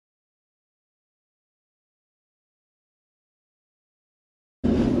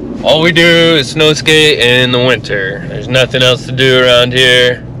All we do is snow skate in the winter. There's nothing else to do around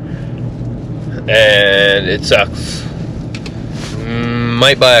here, and it sucks.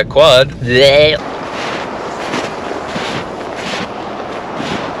 Might buy a quad.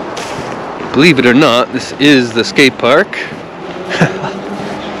 Believe it or not, this is the skate park.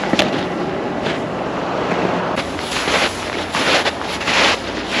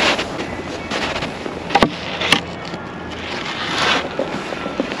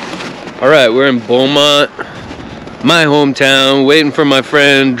 Alright, we're in Beaumont, my hometown, waiting for my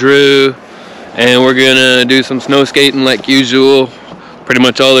friend Drew, and we're gonna do some snow skating like usual. Pretty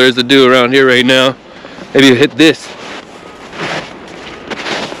much all there is to do around here right now. Maybe you hit this.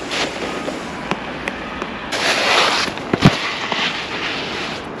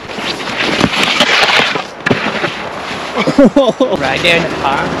 Right there in the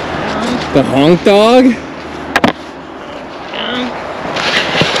car. The honk dog?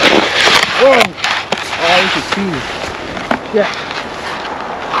 Whoa! Oh, you can see. Yeah.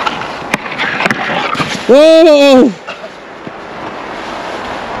 Whoa!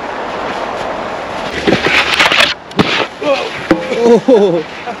 Oh!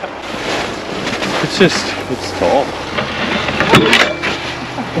 It's tall.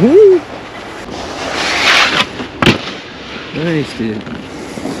 Ooh. Nice, dude.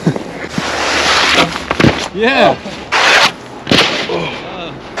 Yeah!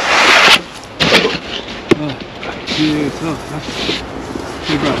 Dude,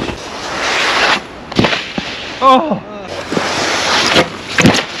 good brush. Oh!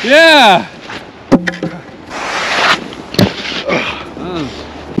 Yeah!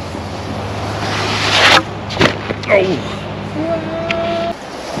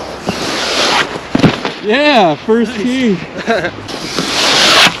 Yeah, first tee.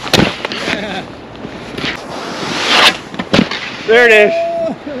 Yeah. There it is.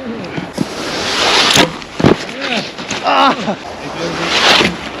 Ah.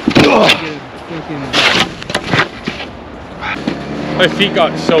 My feet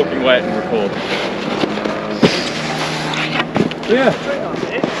got soaking wet and were cold. Yeah.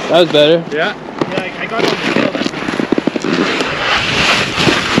 That was better. Yeah. Yeah, I got on the hill.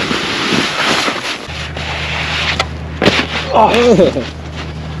 Oh.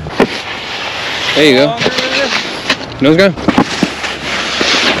 There you go. Nose go.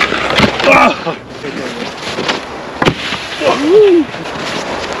 Oh.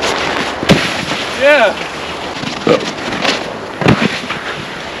 Yeah.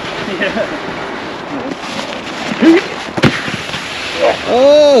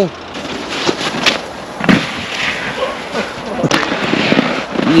 Oh.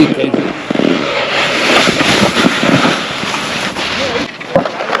 You crazy.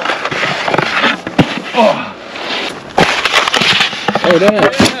 Oh, damn.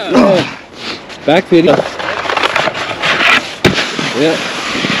 Yeah. Back video. Yeah.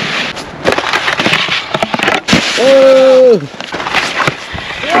 Oh!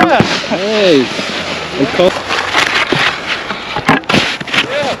 Yeah. Nice. It's called.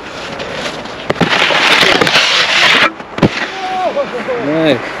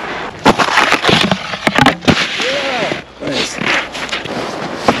 Yeah. Nice. Yeah. Nice.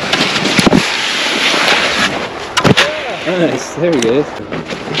 Nice. There he is.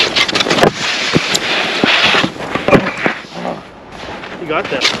 You got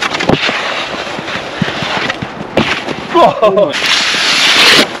that. Oh.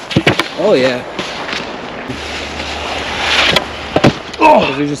 Oh yeah.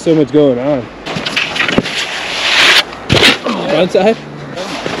 Oh, there's just so much going on. Outside?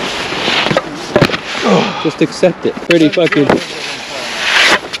 Just accept it. Pretty fucking.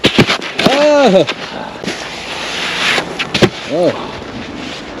 Oh. Oh.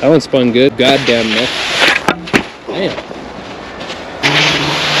 That one spun good. Goddamn neck. Damn.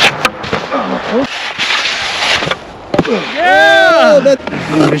 Yeah! Oh, that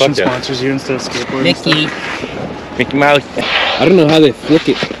Mission sponsors you instead of skateboarding. Mickey Mouse. I don't know how they flick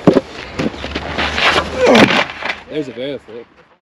it. There's a barrel flip.